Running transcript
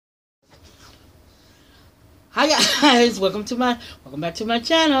Hi guys, welcome back to my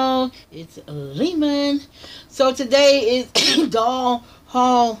channel. It's Lehman. So today is doll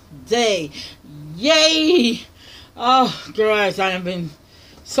haul day. Yay! Oh guys, I have been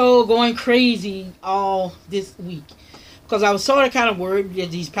so going crazy all this week because I was sort of kind of worried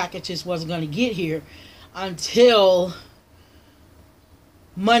that these packages wasn't going to get here until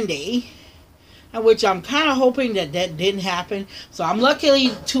Monday, which I'm kind of hoping that didn't happen. So I'm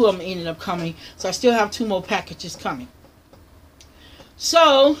luckily two of them ended up coming. So I still have two more packages coming.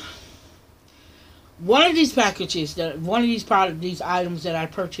 So one of these packages, these items that I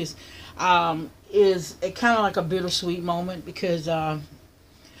purchased, is a kind of like a bittersweet moment because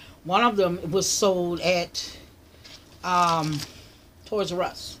one of them was sold at Toys R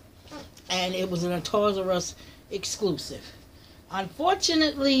Us, and it was in a Toys R Us exclusive.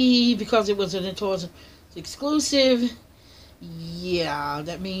 Unfortunately, because it was an Toys exclusive, yeah,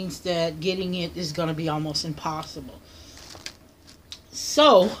 that means that getting it is going to be almost impossible.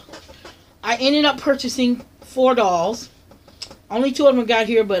 So, I ended up purchasing 4 dolls. Only 2 of them got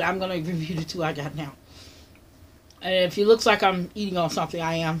here, but I'm going to review the 2 I got now. And if it looks like I'm eating on something,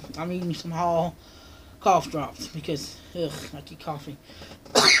 I am. I'm eating some Hall cough drops because, I keep coughing.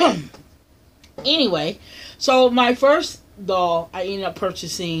 Anyway, so my first doll I ended up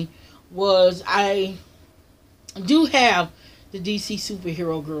purchasing was, I do have the DC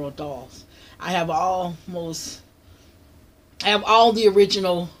Superhero Girl dolls. I have all the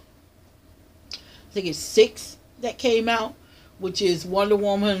original, I think it's 6 that came out, which is Wonder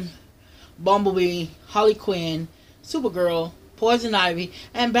Woman, Bumblebee, Harley Quinn, Supergirl, Poison Ivy,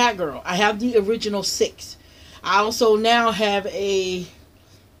 and Batgirl. I have the original 6. I also now have a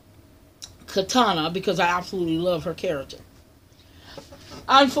Katana because I absolutely love her character.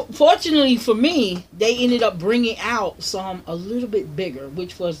 Unfortunately for me, they ended up bringing out some a little bit bigger,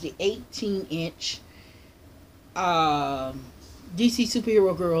 which was the 18-inch DC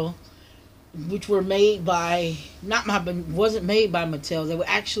Superhero Girl, which were made by wasn't made by Mattel. They were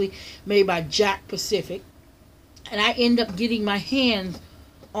actually made by Jack Pacific, and I ended up getting my hands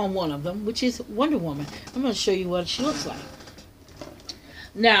on one of them, which is Wonder Woman. I'm going to show you what she looks like.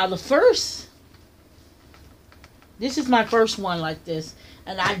 Now, this is my first one like this,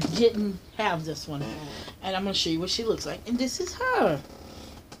 and I didn't have this one. And I'm going to show you what she looks like. And this is her.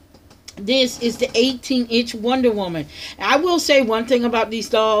 This is the 18-inch Wonder Woman. And I will say one thing about these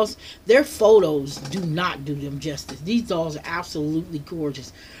dolls. Their photos do not do them justice. These dolls are absolutely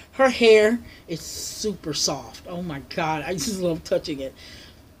gorgeous. Her hair is super soft. Oh my God. I just love touching it.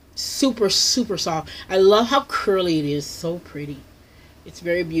 Super, super soft. I love how curly it is. So pretty. It's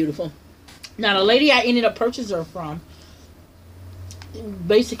very beautiful. Now, the lady I ended up purchasing her from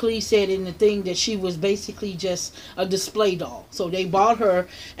basically said in the thing that she was basically just a display doll. So they bought her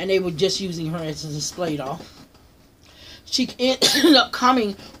and they were just using her as a display doll. She ended up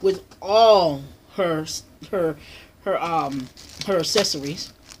coming with all her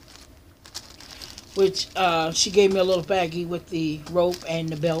accessories, which she gave me a little baggie with the rope and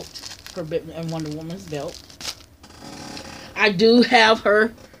the belt, and Wonder Woman's belt. I do have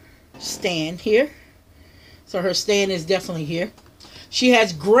her stand here, so her stand is definitely here. She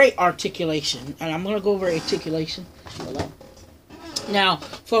has great articulation, and I'm going to go over articulation. Now,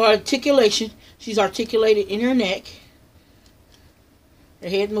 for her articulation, she's articulated in her neck. Her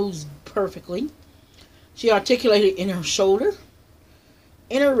head moves perfectly. She articulated in her shoulder,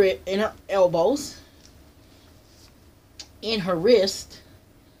 in her elbows, in her wrist,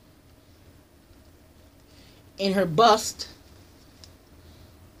 in her bust,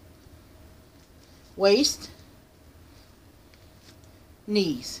 waist,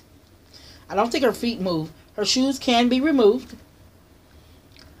 knees. I don't think her feet move. Her shoes can be removed.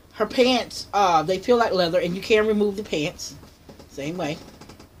 Her pants, they feel like leather, and you can remove the pants. Same way.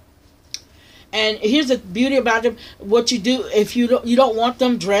 And here's the beauty about them. What you do if you don't want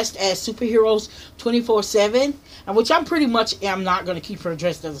them dressed as superheroes 24/7, and which I'm pretty much am not going to keep her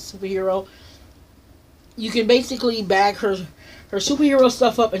dressed as a superhero. You can basically bag her superhero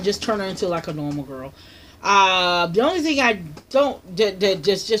stuff up and just turn her into like a normal girl. The only thing I don't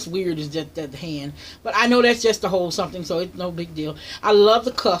that's just weird is that the hand, but I know that's just to hold something, so it's no big deal. I love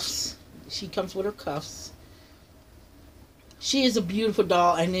the cuffs. She comes with her cuffs. She is a beautiful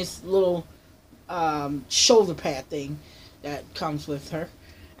doll, and this little shoulder pad thing that comes with her,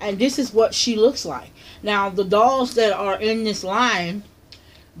 and this is what she looks like. Now, the dolls that are in this line,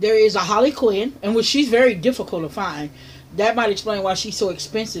 there is a Harley Quinn, and which she's very difficult to find. That might explain why she's so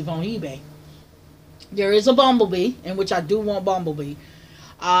expensive on eBay. There is a Bumblebee, in which I do want Bumblebee.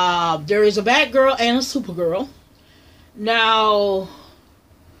 There is a Batgirl and a Supergirl. Now,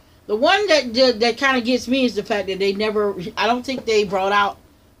 The one that kind of gets me is the fact that they never. I don't think they brought out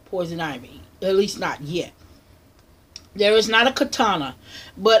Poison Ivy. At least not yet. There is not a katana,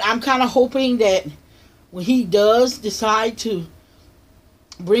 but I'm kind of hoping that when he does decide to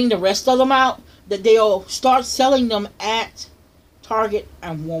bring the rest of them out, that they'll start selling them at Target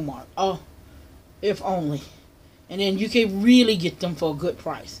and Walmart. Oh, if only. And then you can really get them for a good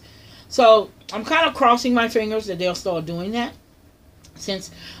price. So I'm kind of crossing my fingers that they'll start doing that,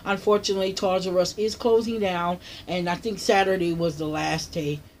 since unfortunately Toys R Us is closing down, and I think Saturday was the last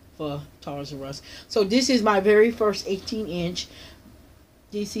day for Toys R Us. So this is my very first 18-inch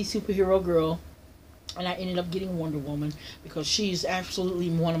DC superhero girl, and I ended up getting Wonder Woman because she's absolutely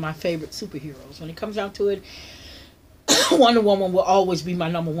one of my favorite superheroes. When it comes down to it, Wonder Woman will always be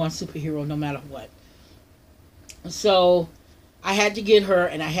my number one superhero no matter what. So I had to get her,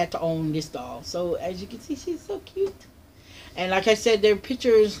 and I had to own this doll. So as you can see, she's so cute. And like I said, their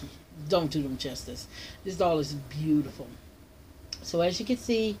pictures don't do them justice. This doll is beautiful. So as you can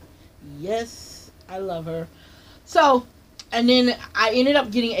see, yes, I love her. So, and then I ended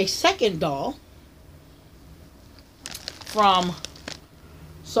up getting a second doll from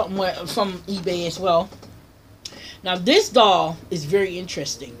eBay as well. Now this doll is very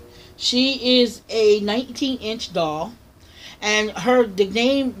interesting. She is a 19-inch doll, and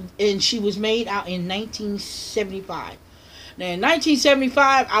she was made out in 1975. Now in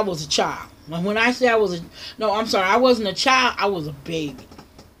 1975, I was a child. When I say I wasn't a child, I was a baby.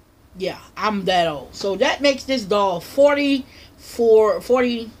 Yeah, I'm that old. So that makes this doll 40,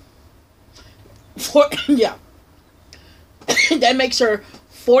 yeah. That makes her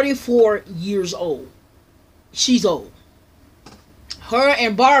 44 years old. She's old. Her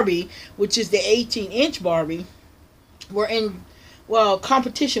and Barbie, which is the 18-inch Barbie, were in,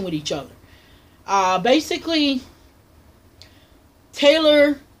 competition with each other. Basically,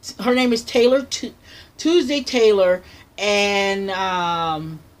 Taylor, her name is Taylor, Tuesday Taylor, and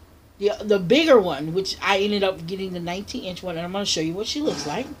the bigger one, which I ended up getting the 19-inch one, and I'm going to show you what she looks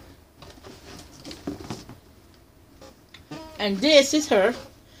like. And this is her.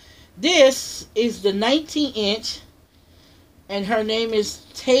 This is the 19-inch, and her name is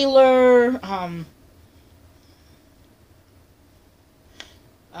Taylor,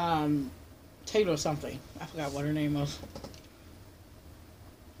 Taylor something. I forgot what her name was.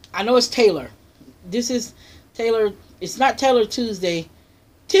 I know it's Taylor. This is Taylor. It's not Taylor Tuesday.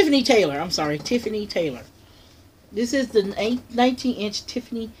 Tiffany Taylor. I'm sorry. Tiffany Taylor. This is the 19-inch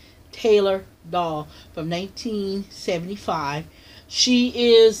Tiffany Taylor doll from 1975. She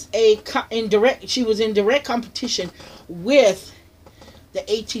was in direct competition with the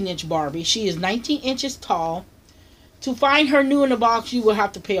 18-inch Barbie. She is 19 inches tall. To find her new in the box, you will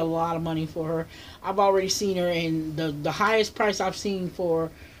have to pay a lot of money for her. I've already seen her, and the highest price I've seen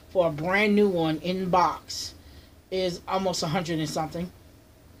for a brand new one in box is almost 100 and something.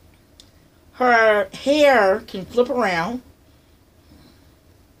 Her hair can flip around,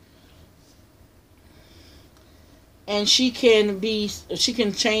 and she can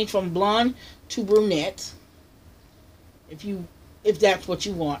change from blonde to brunette if that's what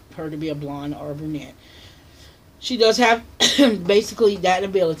you want her to be, a blonde or a brunette. She does have basically that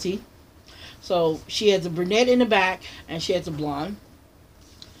ability. So she has a brunette in the back, and she has a blonde.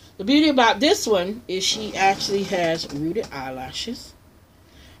 The beauty about this one is she actually has rooted eyelashes.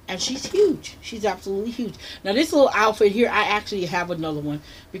 And she's huge. She's absolutely huge. Now this little outfit here, I actually have another one,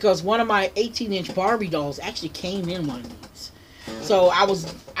 because one of my 18-inch Barbie dolls actually came in one of these. So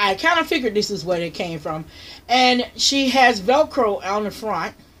I kind of figured this is where it came from. And she has Velcro on the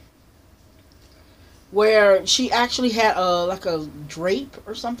front, where she actually had like a drape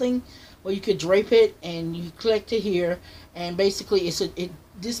or something, where you could drape it and you collect it here, and basically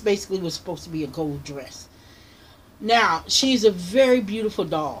this basically was supposed to be a gold dress. Now she's a very beautiful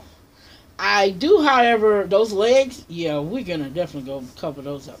doll. I do, however, those legs, yeah, we're gonna definitely go cover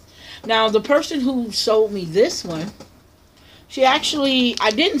those up. Now the person who sold me this one, I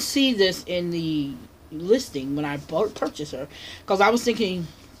didn't see this in the listing when I purchased her, because I was thinking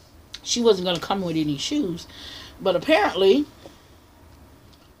she wasn't going to come with any shoes, but apparently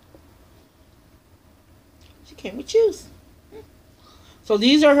she came with shoes. So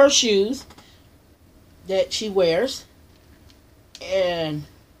these are her shoes that she wears, and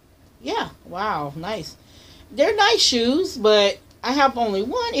yeah, wow, nice. They're nice shoes, but I have only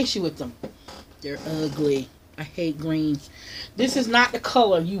one issue with them. They're ugly. I hate greens. This is not the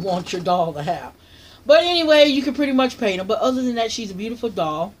color you want your doll to have. But anyway, you can pretty much paint them. But other than that, she's a beautiful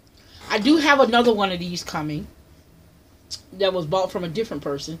doll. I do have another one of these coming that was bought from a different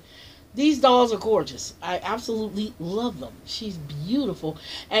person. These dolls are gorgeous. I absolutely love them. She's beautiful.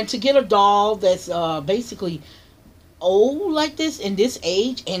 And to get a doll that's basically old like this in this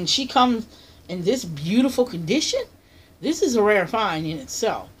age, and she comes in this beautiful condition, this is a rare find in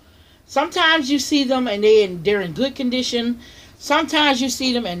itself. Sometimes you see them and they're in good condition. Sometimes you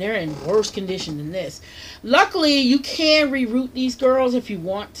see them and they're in worse condition than this. Luckily, you can reroute these girls if you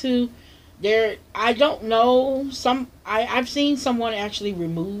want to. I don't know. I've seen someone actually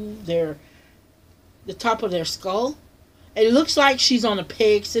remove the top of their skull. It looks like she's on a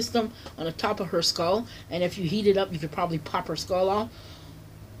peg system on the top of her skull, and if you heat it up, you could probably pop her skull off.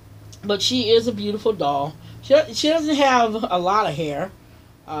 But she is a beautiful doll. She doesn't have a lot of hair.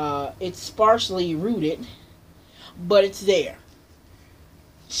 It's sparsely rooted, but it's there.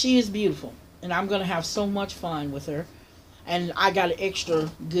 She is beautiful, and I'm gonna have so much fun with her. And I got an extra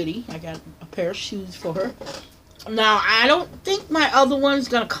goodie. I got a pair of shoes for her. Now, I don't think my other one's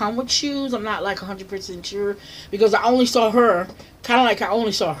going to come with shoes. I'm not like 100% sure. Because I only saw her. Kind of like I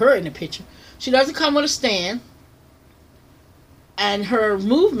only saw her in the picture. She doesn't come with a stand. And her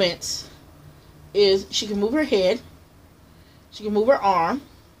movements is she can move her head. She can move her arm.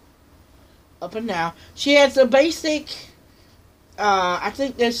 Up and down. She has the basic, I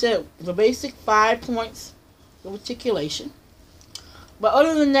think they said the basic 5 points of articulation. But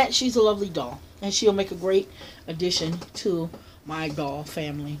other than that, she's a lovely doll. And she'll make a great addition to my doll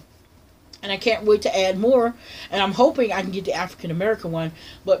family. And I can't wait to add more. And I'm hoping I can get the African American one.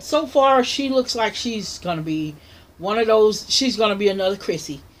 But so far, she looks like she's going to be one of those. She's going to be another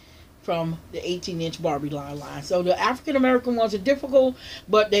Chrissy from the 18-inch Barbie line. So the African American ones are difficult,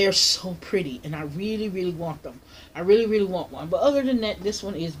 but they are so pretty. And I really, really want them. I really, really want one. But other than that, this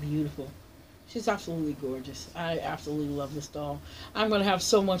one is beautiful. She's absolutely gorgeous. I absolutely love this doll. I'm going to have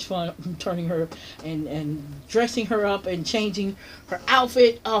so much fun turning her and dressing her up and changing her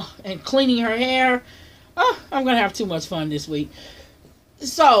outfit and cleaning her hair. I'm going to have too much fun this week.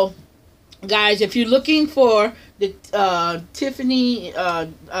 So, guys, if you're looking for the Tiffany,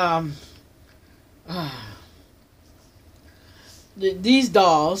 these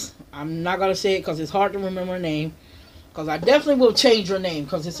dolls, I'm not going to say it because it's hard to remember her name. Because I definitely will change her name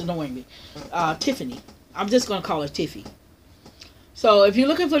because it's annoying me. Tiffany. I'm just going to call her Tiffy. So if you're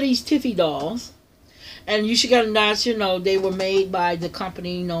looking for these Tiffy dolls, and you should get a nice, they were made by the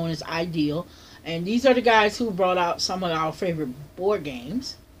company known as Ideal. And these are the guys who brought out some of our favorite board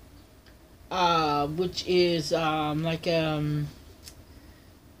games. Which is I can't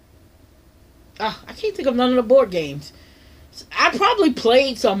think of none of the board games. I probably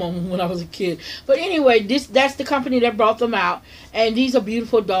played some of them when I was a kid. But anyway, that's the company that brought them out. And these are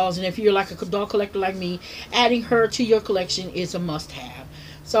beautiful dolls. And if you're like a doll collector like me, adding her to your collection is a must-have.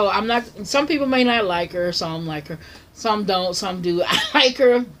 So I'm not. Some people may not like her. Some like her. Some don't. Some do. I like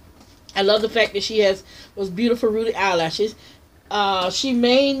her. I love the fact that she has those beautiful rooted eyelashes. She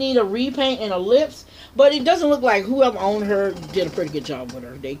may need a repaint and a lips. But it doesn't look like whoever owned her did a pretty good job with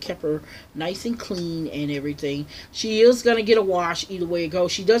her. They kept her nice and clean and everything. She is going to get a wash either way it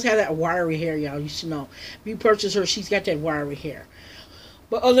goes. She does have that wiry hair, y'all. You should know. If you purchase her, she's got that wiry hair.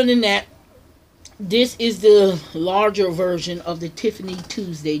 But other than that, this is the larger version of the Tiffany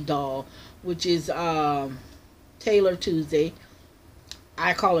Tuesday doll, which is Taylor Tuesday.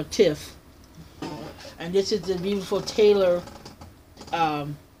 I call her Tiff. And this is the beautiful Tiffany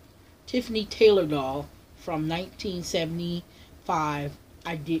Taylor doll from 1975.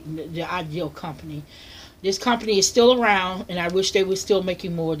 The Ideal Company. This company is still around, and I wish they were still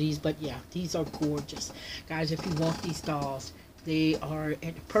making more of these. But yeah, these are gorgeous, guys. If you want these dolls, they are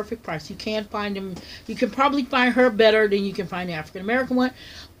at the perfect price. You can find them. You can probably find her better than you can find the African American one.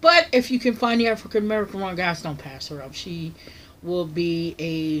 But if you can find the African American one, guys, don't pass her up. She will be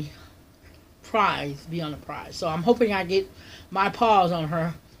a prize beyond a prize. So I'm hoping I get my paws on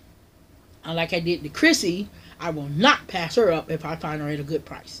her. Like I did the Chrissy, I will not pass her up if I find her at a good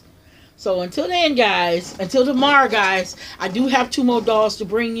price. So until then, guys, until tomorrow, guys, I do have 2 more dolls to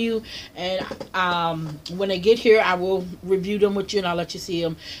bring you. And when they get here, I will review them with you and I'll let you see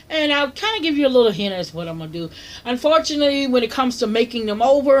them. And I'll kind of give you a little hint as to what I'm going to do. Unfortunately, when it comes to making them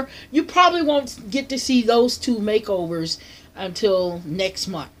over, you probably won't get to see those 2 makeovers until next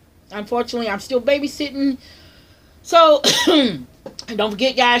month. Unfortunately, I'm still babysitting. So, don't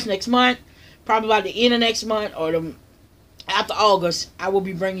forget, guys, next month, probably by the end of next month or after August, I will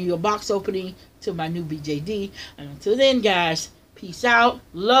be bringing you a box opening to my new BJD. And until then, guys, peace out,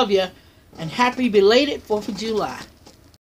 love you, and happy belated 4th of July.